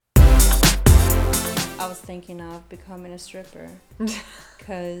I was thinking of becoming a stripper.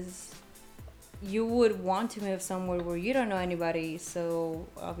 Because you would want to move somewhere where you don't know anybody, so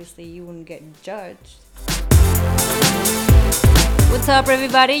obviously you wouldn't get judged. What's up,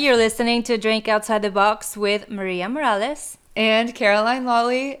 everybody? You're listening to Drink Outside the Box with Maria Morales. And Caroline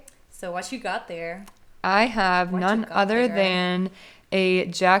Lawley. So what you got there? I have none other than a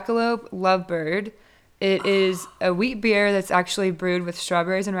Jackalope Lovebird. It is a wheat beer that's actually brewed with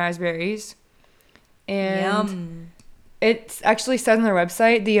strawberries and raspberries. And Yum. it actually says on their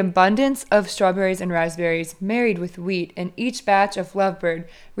website, the abundance of strawberries and raspberries married with wheat in each batch of Lovebird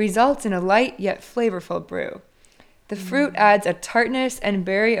results in a light yet flavorful brew. The fruit adds a tartness and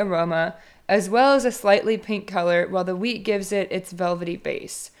berry aroma, as well as a slightly pink color, while the wheat gives it its velvety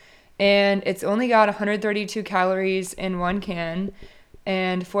base. And it's only got 132 calories in one can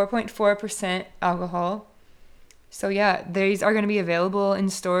and 4.4% alcohol. So yeah, these are going to be available in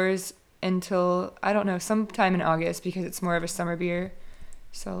stores until, I don't know, sometime in August because it's more of a summer beer.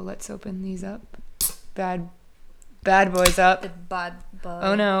 So let's open these up. Bad boys up. The bad boy.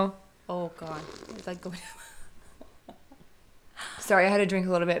 Oh no. Oh god. It's like going... Sorry, I had to drink a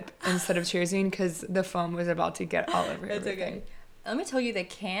little bit instead of cheersing because the foam was about to get all over everything. Okay. Let me tell you, the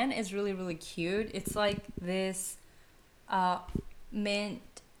can is really, really cute. It's like this mint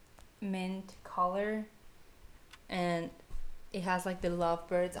color, and it has like the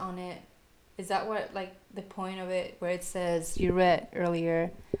lovebirds on it. Is that what, like, the point of it, where it says, you read earlier,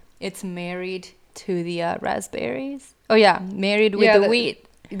 it's married to the raspberries? Oh yeah, married with the wheat.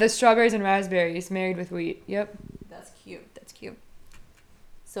 The strawberries and raspberries married with wheat. Yep. That's cute.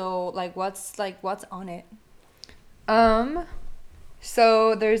 So like what's on it?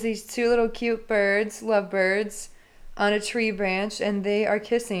 So there's these two little cute birds, lovebirds, on a tree branch, and they are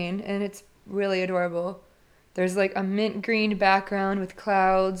kissing, and it's really adorable. There's like a mint green background with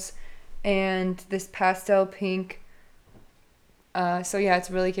clouds and this pastel pink. So yeah, it's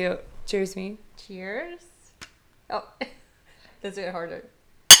really cute. Cheers me. Cheers. Oh, let's do it harder.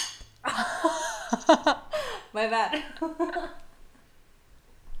 My bad.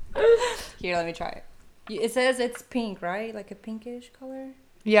 Here, let me try it. It says it's pink, right? Like a pinkish color?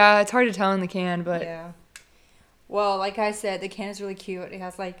 Yeah, it's hard to tell in the can, but... Yeah. Well, like I said, the can is really cute. It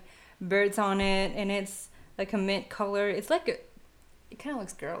has, like, birds on it, and it's, like, a mint color. It's like it kind of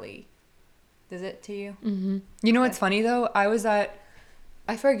looks girly. Does it to you? Mm-hmm. You know what's funny, though? I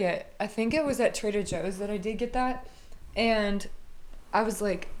forget. I think it was at Trader Joe's that I did get that. And I was,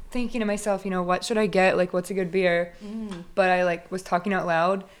 like, thinking to myself, you know, what should I get? Like, what's a good beer? But I, like, was talking out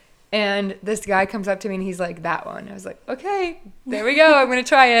loud. And this guy comes up to me and he's like, that one. I was like, okay, there we go. I'm going to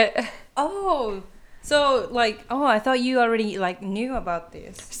try it. Oh, so like, I thought you already like knew about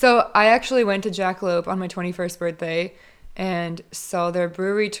this. So I actually went to Jackalope on my 21st birthday and saw their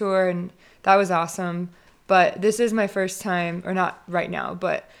brewery tour, and that was awesome. But this is my first time, or not right now,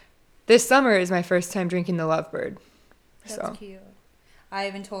 but this summer is my first time drinking the Lovebird. That's cute. I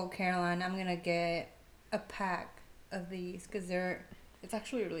even told Caroline I'm going to get a pack of these because it's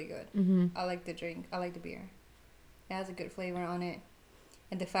actually really good. Mm-hmm. I like the drink. I like the beer. It has a good flavor on it.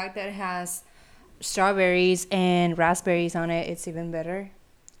 And the fact that it has strawberries and raspberries on it, it's even better.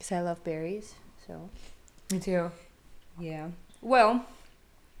 Because I love berries. So. Me too. Yeah. Well,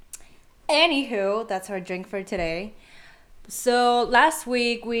 anywho, that's our drink for today. So last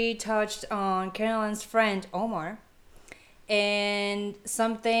week we touched on Caroline's friend Omar. And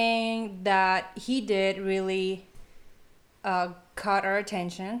something that he did really... caught our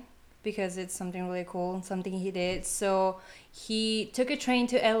attention because it's something really cool and something he did. So he took a train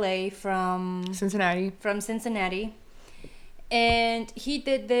to LA from Cincinnati, and he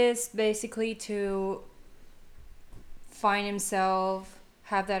did this basically to find himself,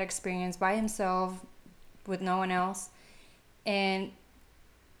 have that experience by himself with no one else. And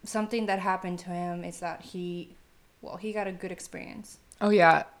something that happened to him is that he got a good experience. Oh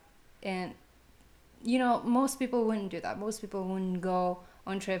yeah. And you know, most people wouldn't do that. Most people wouldn't go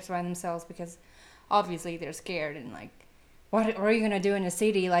on trips by themselves because obviously they're scared and like, what are you going to do in a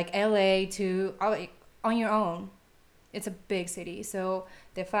city like LA on your own? It's a big city. So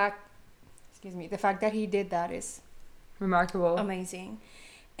the fact that he did that is remarkable. Amazing.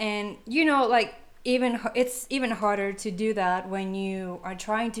 And you know, like it's even harder to do that when you are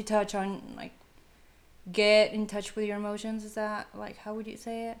trying to touch on like get in touch with your emotions. Is that like, how would you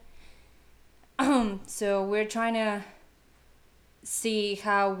say it? So we're trying to see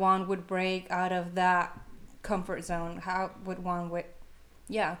how one would break out of that comfort zone. How would one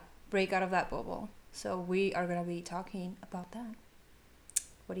break out of that bubble? So we are going to be talking about that.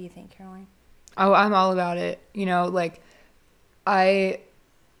 What do you think, Caroline? Oh, I'm all about it. You know, like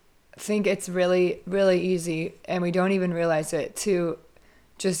think it's really, really easy, and we don't even realize it, to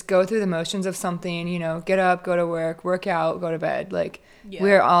just go through the motions of something, you know, get up, go to work out, go to bed. Like, Yeah.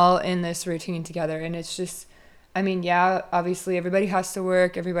 we're all in this routine together. And it's just, I mean, yeah, obviously everybody has to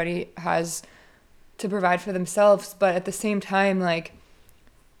work, everybody has to provide for themselves. But at the same time, like,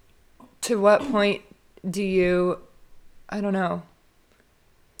 to what point do you, I don't know.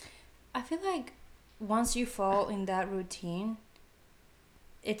 I feel like once you fall in that routine,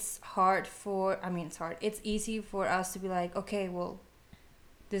 it's hard for, I mean, it's hard. It's easy for us to be like, okay, well,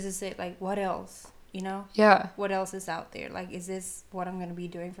 this is it. Like, what else? You know? Yeah. What else is out there? Like, is this what I'm going to be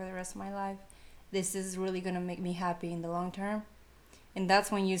doing for the rest of my life? This is really going to make me happy in the long term. And that's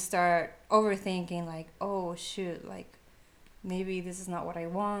when you start overthinking, like, oh, shoot, like, maybe this is not what I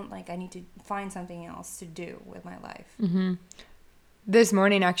want. Like, I need to find something else to do with my life. Mm-hmm. This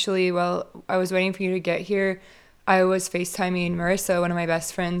morning, actually, while I was waiting for you to get here, I was FaceTiming Marissa, one of my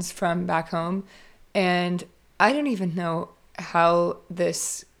best friends from back home. And I don't even know how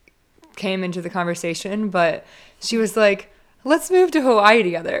this came into the conversation, but she was like, let's move to Hawaii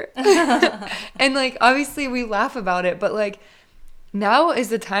together. And, like, obviously we laugh about it, but, like, now is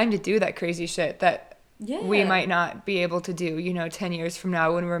the time to do that crazy shit that we might not be able to do, you know, 10 years from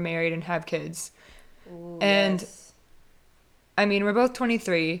now when we're married and have kids. Ooh, and yes. I mean, we're both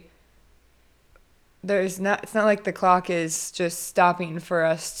 23. It's not like the clock is just stopping for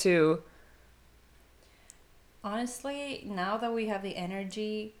us to. Honestly, now that we have the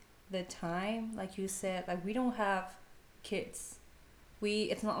energy, the time, like you said, like, we don't have kids.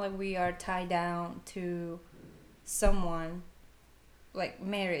 It's not like we are tied down to someone, like,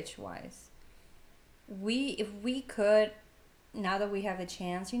 marriage wise. If we could, now that we have the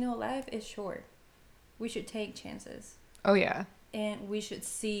chance, you know, life is short. We should take chances. Oh, yeah. And we should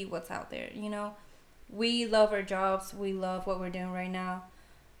see what's out there, you know. We love our jobs. We love what we're doing right now.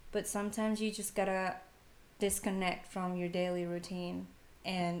 But sometimes you just gotta disconnect from your daily routine.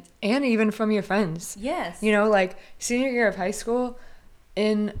 And even from your friends. Yes. You know, like, senior year of high school,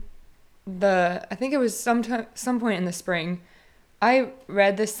 I think it was some point in the spring, I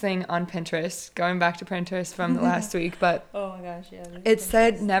read this thing on Pinterest, going back to Pinterest from the last week, but oh my gosh, yeah. it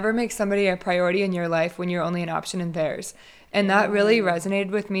said, never make somebody a priority in your life when you're only an option in theirs. And that really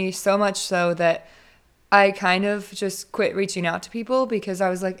resonated with me, so much so that I kind of just quit reaching out to people, because I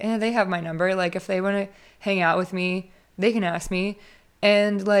was like, they have my number. Like, if they want to hang out with me, they can ask me.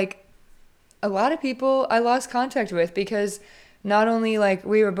 And, like, a lot of people I lost contact with because not only, like,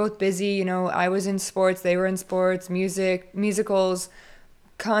 we were both busy, you know, I was in sports, they were in sports, musicals,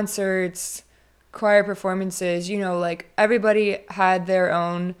 concerts, choir performances, you know, like, everybody had their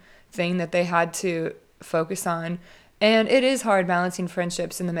own thing that they had to focus on. And it is hard balancing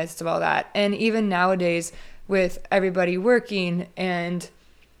friendships in the midst of all that. And even nowadays, with everybody working, and,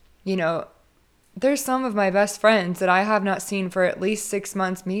 you know, there's some of my best friends that I have not seen for at least 6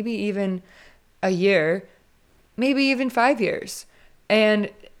 months, maybe even a year, maybe even 5 years.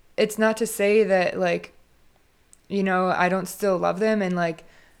 And it's not to say that, like, you know, I don't still love them, and, like,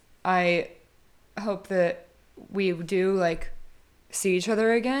 I hope that we do, like, see each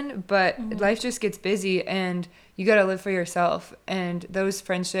other again, but life just gets busy, and you got to live for yourself, and those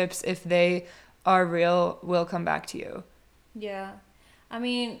friendships, if they are real, will come back to you. Yeah. I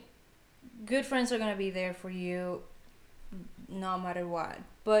mean, good friends are going to be there for you no matter what,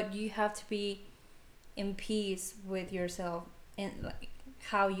 but you have to be in peace with yourself and, like,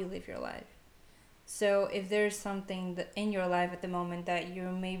 how you live your life. So if there's something that in your life at the moment that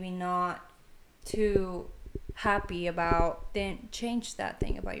you're maybe not too happy about, then change that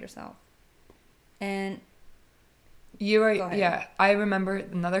thing about yourself. And I remember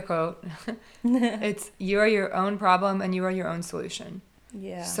another quote. It's, you are your own problem and you are your own solution.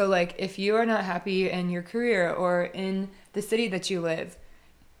 Yeah. So, like, if you are not happy in your career or in the city that you live,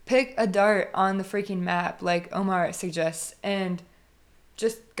 pick a dart on the freaking map, like Omar suggests, and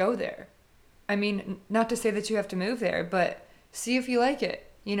just go there. I mean, not to say that you have to move there, but see if you like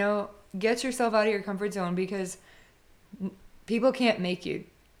it. You know, get yourself out of your comfort zone, because people can't make you.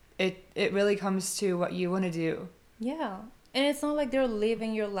 It really comes to what you want to do. Yeah. And it's not like they're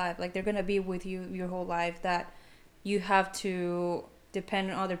living your life, like they're going to be with you your whole life, that you have to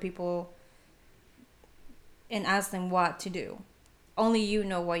depend on other people and ask them what to do. Only you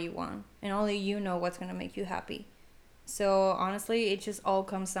know what you want, and only you know what's going to make you happy. So honestly, it just all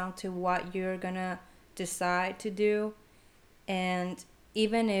comes down to what you're going to decide to do. And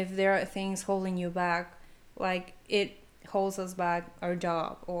even if there are things holding you back, like it holds us back, our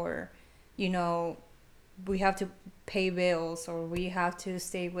job, or, you know, we have to pay bills, or we have to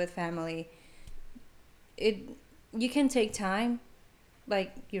stay with family, you can take time,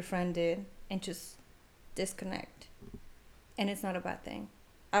 like your friend did and just disconnect. And it's not a bad thing.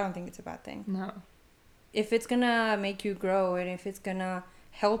 I don't think it's a bad thing. No. If it's gonna make you grow and if it's gonna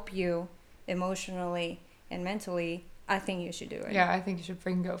help you emotionally and mentally, I think you should do it. Yeah, I think you should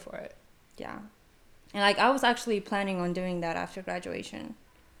freaking go for it. Yeah. And like I was actually planning on doing that after graduation.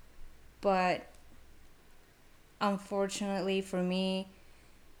 But unfortunately for me,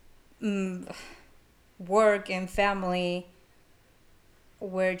 work and family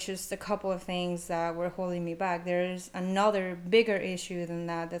were just a couple of things that were holding me back. There's another bigger issue than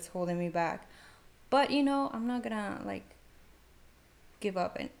that that's holding me back. But you know, I'm not gonna like give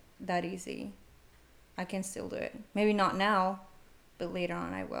up that easy. I can still do it. Maybe not now, but later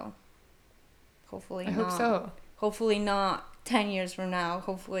on I will. Hopefully I not. hope so. Hopefully not 10 years from now.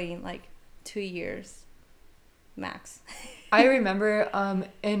 Hopefully in like 2 years max. I remember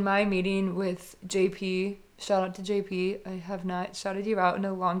in my meeting with JP, shout out to JP. I have not shouted you out in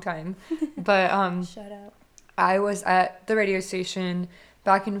a long time. But Shout out. I was at the radio station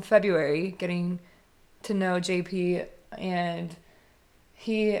back in February getting to know JP, and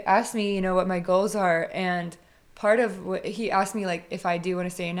he asked me, you know, what my goals are, and part of what he asked me, like, if I do want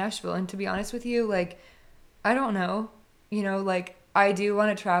to stay in Nashville. And to be honest with you, like, I don't know, you know, like, I do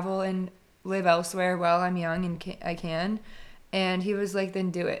want to travel and live elsewhere while I'm young and I can. And he was like,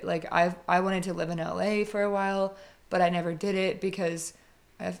 then do it. Like, I wanted to live in LA for a while, but I never did it because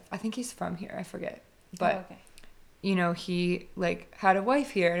I think he's from here. I forget. But, okay. you know, he, like, had a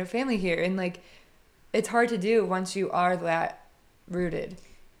wife here and a family here. And, like, it's hard to do once you are that rooted.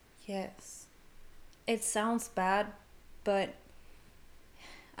 Yes. It sounds bad, but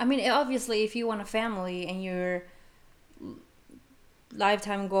I mean, obviously, if you want a family and your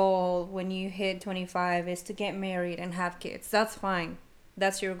lifetime goal when you hit 25 is to get married and have kids, that's fine.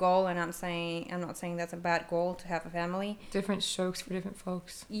 That's your goal, and I'm not saying that's a bad goal to have a family. Different strokes for different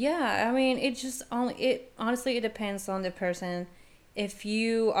folks. Yeah, I mean, honestly it depends on the person. If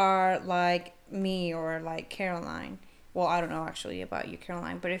you are like me or like Caroline, well, I don't know actually about you,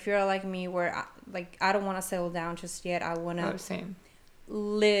 Caroline, but if you're like me where I don't want to settle down just yet. I want to Same.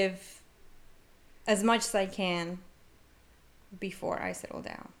 live as much as I can before I settle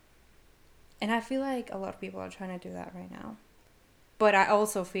down. And I feel like a lot of people are trying to do that right now. But I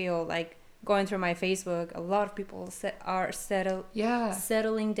also feel like going through my Facebook, a lot of people are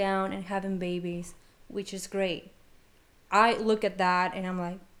settling down and having babies, which is great. I look at that and I'm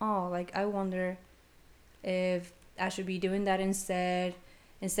like, oh, like I wonder if I should be doing that instead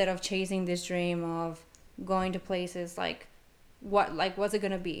of chasing this dream of going to places like what's it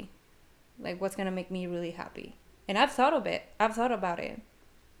gonna be? Like what's gonna make me really happy? And I've thought about it.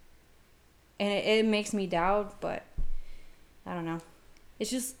 And it makes me doubt, but I don't know. It's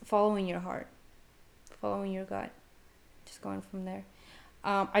just following your heart. Following your gut. Just going from there.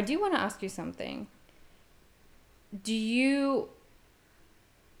 I do want to ask you something. Do you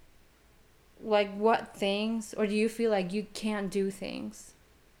like what things, or do you feel like you can't do things?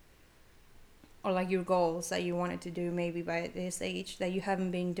 Or like your goals that you wanted to do maybe by this age that you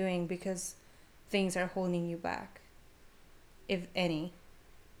haven't been doing because things are holding you back? If any.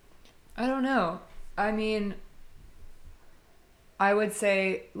 I don't know. I mean, I would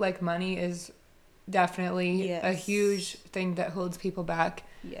say like money is definitely a huge thing that holds people back.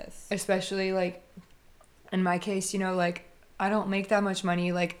 Yes. Especially like in my case, you know, like I don't make that much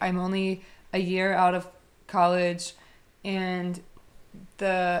money. Like I'm only a year out of college, and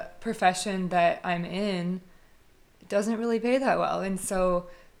the profession that I'm in doesn't really pay that well. And so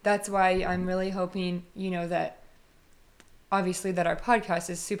that's why I'm really hoping, you know, that obviously that our podcast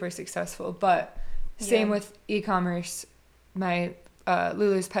is super successful, but same with e-commerce. My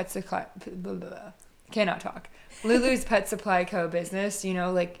Lulu's Pet Supply, cannot talk. Lulu's Pet Supply Co. business, you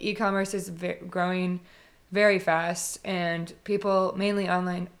know, like e-commerce is growing very fast, and people mainly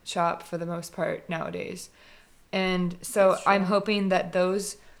online shop for the most part nowadays. And so I'm hoping that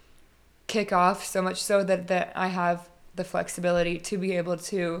those kick off so much so that I have the flexibility to be able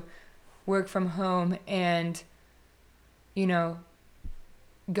to work from home and, you know,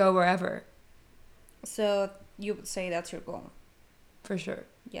 go wherever. So you would say that's your goal? For sure.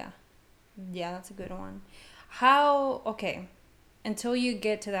 Yeah, that's a good one. Okay, until you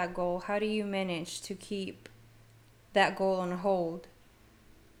get to that goal, how do you manage to keep that goal on hold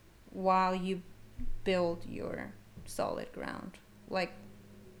while you build your solid ground? Like,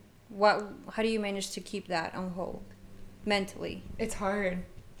 how do you manage to keep that on hold mentally? It's hard.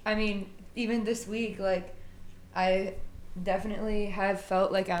 I mean, even this week, like, I definitely have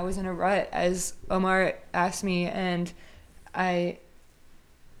felt like I was in a rut, as Omar asked me, and I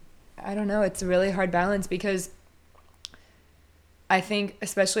don't know, it's a really hard balance because I think,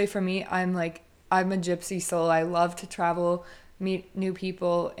 especially for me, I'm a gypsy soul. I love to travel, meet new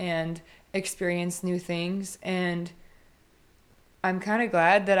people, and experience new things. And I'm kind of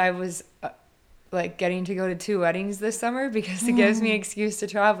glad that I was like getting to go to 2 weddings this summer, because it gives me an excuse to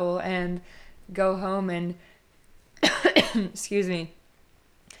travel and go home and excuse me,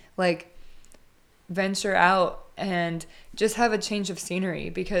 like venture out and just have a change of scenery,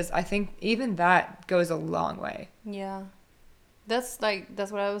 because I think even that goes a long way. Yeah. That's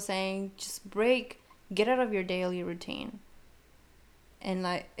what I was saying. Just get out of your daily routine. And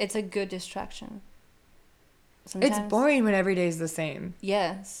like, it's a good distraction. Sometimes it's boring when every day is the same.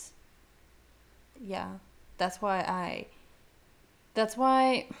 Yes. Yeah. That's why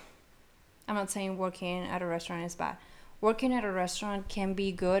I'm not saying working at a restaurant is bad. Working at a restaurant can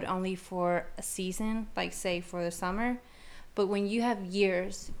be good only for a season, like say for the summer. But when you have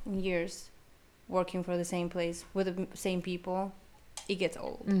years and years working for the same place with the same people, it gets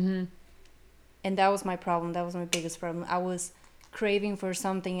old. Mm-hmm. And that was my problem. That was my biggest problem. I was craving for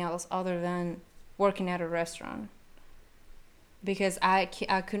something else other than working at a restaurant, because I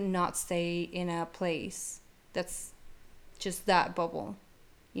could not stay in a place that's just that bubble,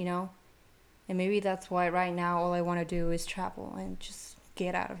 you know? And maybe that's why right now all I want to do is travel and just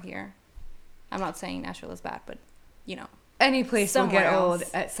get out of here. I'm not saying Nashville is bad, but, you know. Any place will get old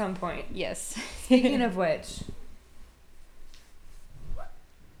at some point. Yes. Speaking of which.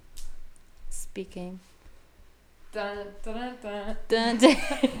 Speaking. Dun, dun, dun, Dun, dun.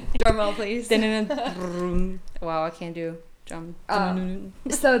 Drum roll, please. Dun, dun, dun. Wow, I can't do drum.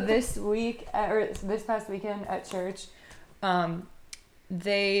 So this past weekend at church,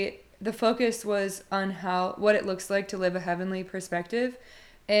 the focus was on what it looks like to live a heavenly perspective.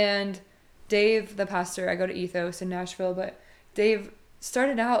 And Dave, the pastor, I go to Ethos in Nashville, but Dave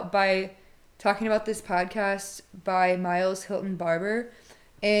started out by talking about this podcast by Miles Hilton Barber.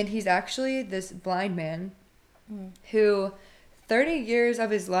 And he's actually this blind man who 30 years of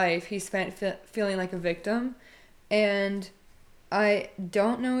his life he spent feeling like a victim. And I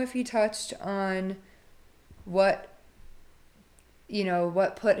don't know if he touched on what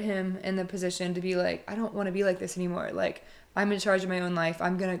put him in the position to be like, I don't want to be like this anymore. Like, I'm in charge of my own life.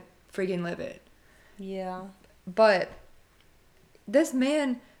 I'm going to freaking live it. Yeah. But this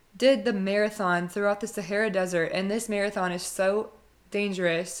man did the marathon throughout the Sahara Desert, and this marathon is so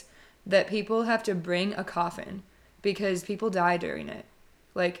dangerous that people have to bring a coffin because people die during it.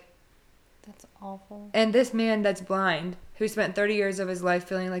 Like, that's awful. And this man that's blind, who spent 30 years of his life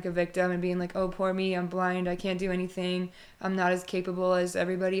feeling like a victim and being like, oh, poor me, I'm blind, I can't do anything, I'm not as capable as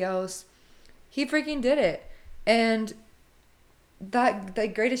everybody else, he freaking did it. And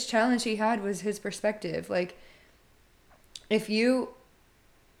the greatest challenge he had was his perspective. Like, if you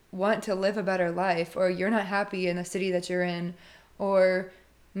want to live a better life, or you're not happy in the city that you're in, or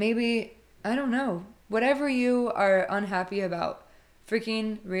maybe, I don't know, whatever you are unhappy about,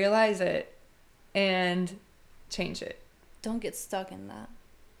 freaking realize it and change it. Don't get stuck in that.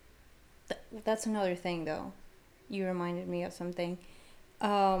 That's another thing, though. You reminded me of something.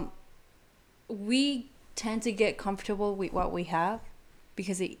 We tend to get comfortable with what we have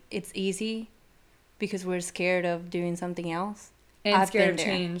because it's easy, because we're scared of doing something else. And scared of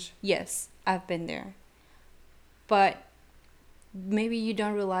change. Yes, I've been there. But maybe you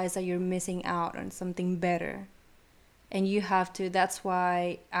don't realize that you're missing out on something better. And you have to, that's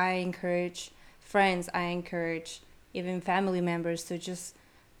why I encourage friends, I encourage even family members to just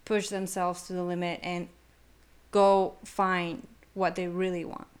push themselves to the limit and go find what they really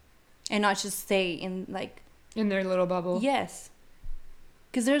want. And not just stay in their little bubble. Yes.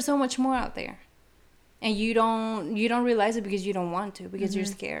 Because there's so much more out there. And you don't realize it because you don't want to, because you're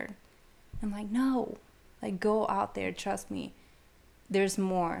scared. I'm like, no. Like, go out there, trust me. There's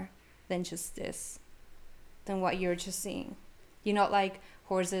more than just this, than what you're just seeing. You're not like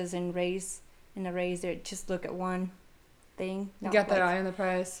horses in a race, they just look at one thing. You got that eye on the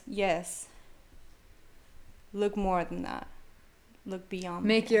prize. Yes. Look more than that. Look beyond.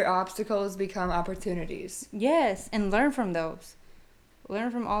 Make your obstacles become opportunities. Yes, and learn from those.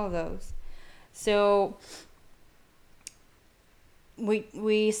 Learn from all of those. So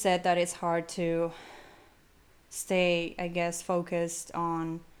we said that it's hard to stay, I guess, focused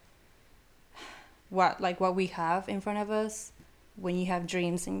on what we have in front of us when you have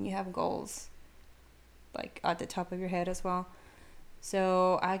dreams and you have goals, like at the top of your head as well.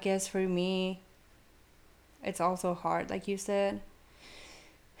 So I guess for me, it's also hard, like you said.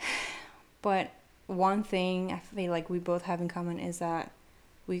 But one thing I feel like we both have in common is that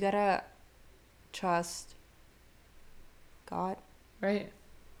we gotta trust God. Right.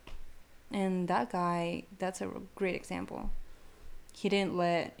 And that guy, that's a great example. he didn't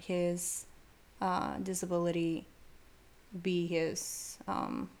let his disability be his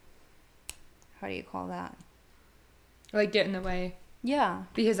how do you call that? Like, get in the way. Yeah.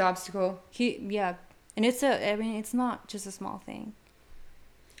 Be his obstacle. Yeah. And I mean, it's not just a small thing.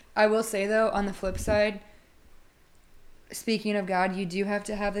 I will say, though, on the flip side, speaking of God, you do have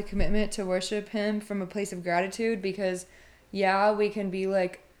to have the commitment to worship him from a place of gratitude, because, yeah, we can be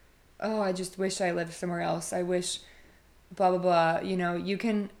like, oh, I just wish I lived somewhere else. I wish blah, blah, blah. You know, you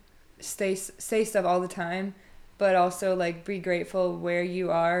can say stuff all the time, but also, like, be grateful where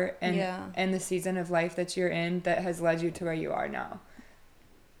you are and the season of life that you're in that has led you to where you are now.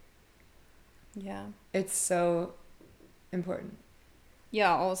 Yeah. It's so important.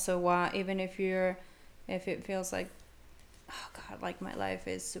 Yeah, also why even if it feels like, oh God, like my life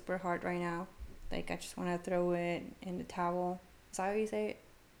is super hard right now. Like I just want to throw it in the towel. Is that how you say it?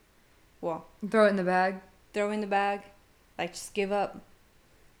 Well, Throw it in the bag. throw in the bag. Like just give up.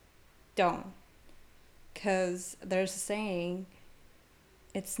 Don't. Because there's a saying,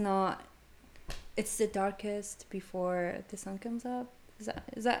 it's the darkest before the sun comes up.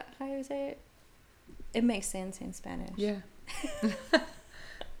 Is that how you say it? It makes sense in Spanish. Yeah.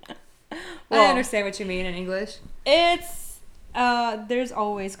 Well, I understand what you mean in English. It's there's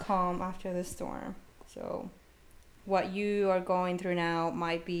always calm after the storm. So what you are going through now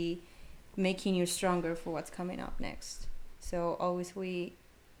might be making you stronger for what's coming up next. So always be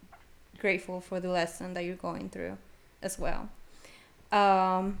grateful for the lesson that you're going through as well.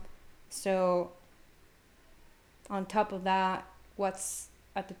 So on top of that, what's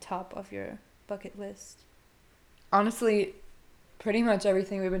at the top of your bucket list? Honestly, pretty much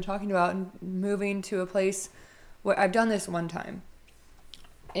everything we've been talking about, and moving to a place where I've done this one time.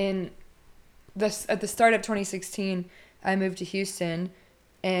 At the start of 2016, I moved to Houston,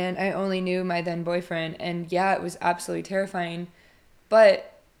 and I only knew my then boyfriend, and yeah, it was absolutely terrifying, but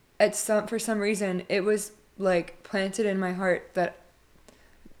for some reason it was like planted in my heart that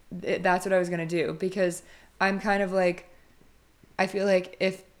that's what I was going to do, because I'm kind of like, I feel like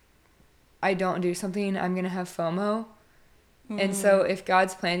if I don't do something, I'm going to have FOMO. And so if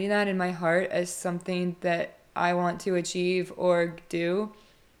God's planting that in my heart as something that I want to achieve or do,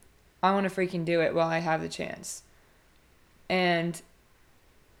 I want to freaking do it while I have the chance. And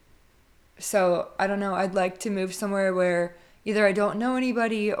so, I don't know, I'd like to move somewhere where either I don't know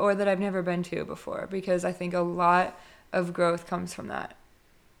anybody or that I've never been to before, because I think a lot of growth comes from that.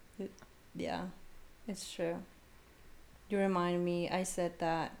 Yeah, it's true. You remind me, I said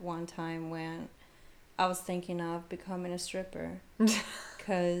that one time when I was thinking of becoming a stripper,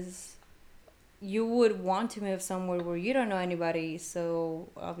 because you would want to move somewhere where you don't know anybody, so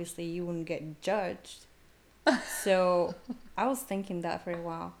obviously you wouldn't get judged. So I was thinking that for a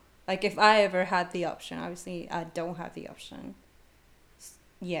while. Like if I ever had the option, obviously I don't have the option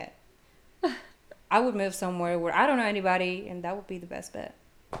yet. I would move somewhere where I don't know anybody, and that would be the best bet.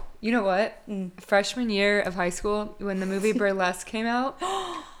 You know what? Freshman year of high school, when the movie Burlesque came out,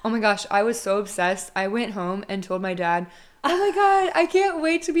 oh my gosh, I was so obsessed. I went home and told my dad, oh my God, I can't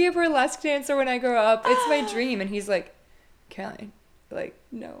wait to be a burlesque dancer when I grow up. It's my dream. And he's like, Caroline, like,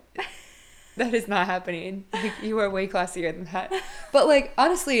 No. that is not happening. Like, you are way classier than that. But like,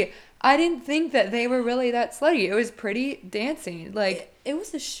 honestly, I didn't think that they were really that slutty. It was pretty dancing. Like, it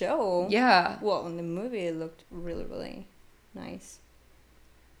was a show. Yeah. Well, in the movie it looked really, really nice.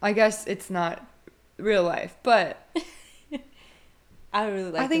 I guess it's not real life, but I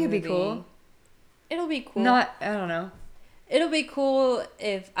really like I think the it'd be movie. cool. It'll be cool. I don't know. It'll be cool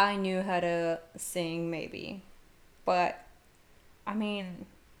if I knew how to sing, maybe. But, I mean,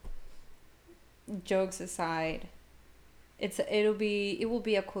 jokes aside, it will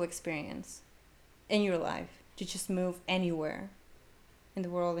be a cool experience in your life to just move anywhere in the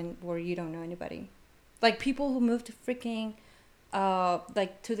world and where you don't know anybody. Like people who move to freaking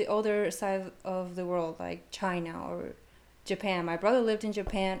like to the other side of the world, like China or Japan. My brother lived in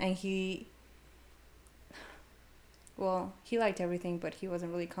Japan, and he liked everything, but he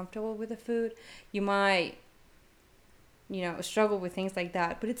wasn't really comfortable with the food. You might, struggle with things like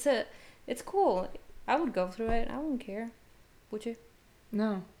that, but it's cool. I would go through it. I wouldn't care. Would you?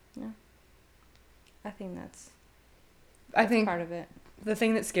 No. No. I think that's part of it. The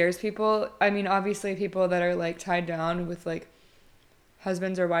thing that scares people, I mean, obviously people that are like tied down with like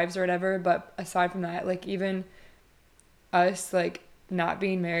husbands or wives or whatever, but aside from that, like even us like not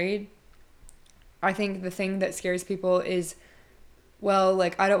being married, I think the thing that scares people is, well,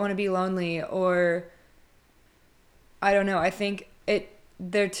 like I don't want to be lonely, or I don't know, I think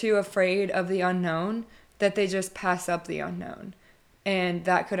they're too afraid of the unknown that they just pass up the unknown. And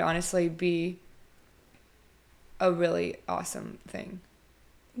that could honestly be a really awesome thing.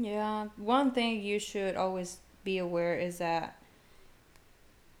 Yeah, one thing you should always be aware is that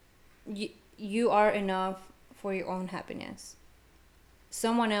you are enough for your own happiness.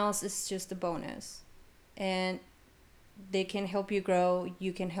 Someone else is just a bonus, and they can help you grow,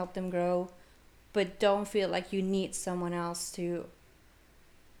 you can help them grow, but don't feel like you need someone else to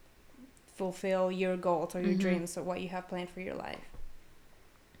fulfill your goals or your dreams or what you have planned for your life.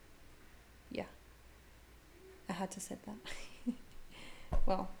 Yeah, I had to say that.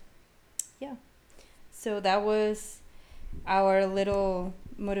 Well, yeah, so that was our little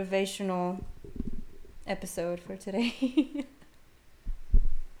motivational episode for today.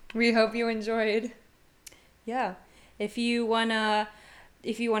 We hope you enjoyed. Yeah, if you wanna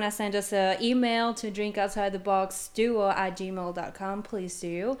send us an email to drinkoutsidetheboxduo@gmail.com, please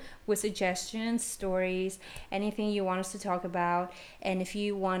do, with suggestions, stories, anything you want us to talk about. And if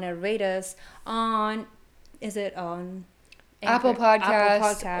you want to rate us on, is it on Apple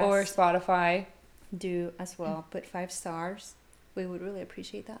Podcasts or Spotify, do as well. Put 5 stars. We would really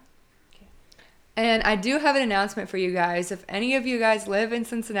appreciate that. And I do have an announcement for you guys. If any of you guys live in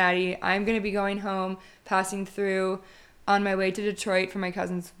Cincinnati, I'm going to be going home, passing through on my way to Detroit for my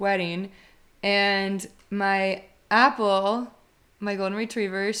cousin's wedding. And my Apple, my golden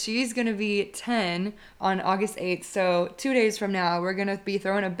retriever, she's going to be 10 on August 8th. So 2 days from now, we're going to be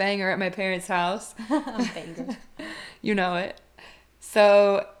throwing a banger at my parents' house. Banger. You know it.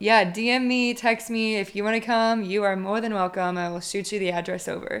 So, yeah, DM me, text me. If you want to come, you are more than welcome. I will shoot you the address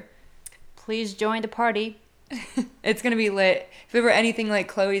over. Please join the party. It's going to be lit. If it were anything like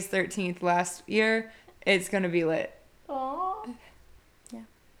Chloe's 13th last year, it's going to be lit. Aww. Yeah.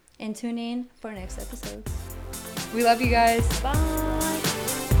 And tune in for next episode. We love you guys. Bye.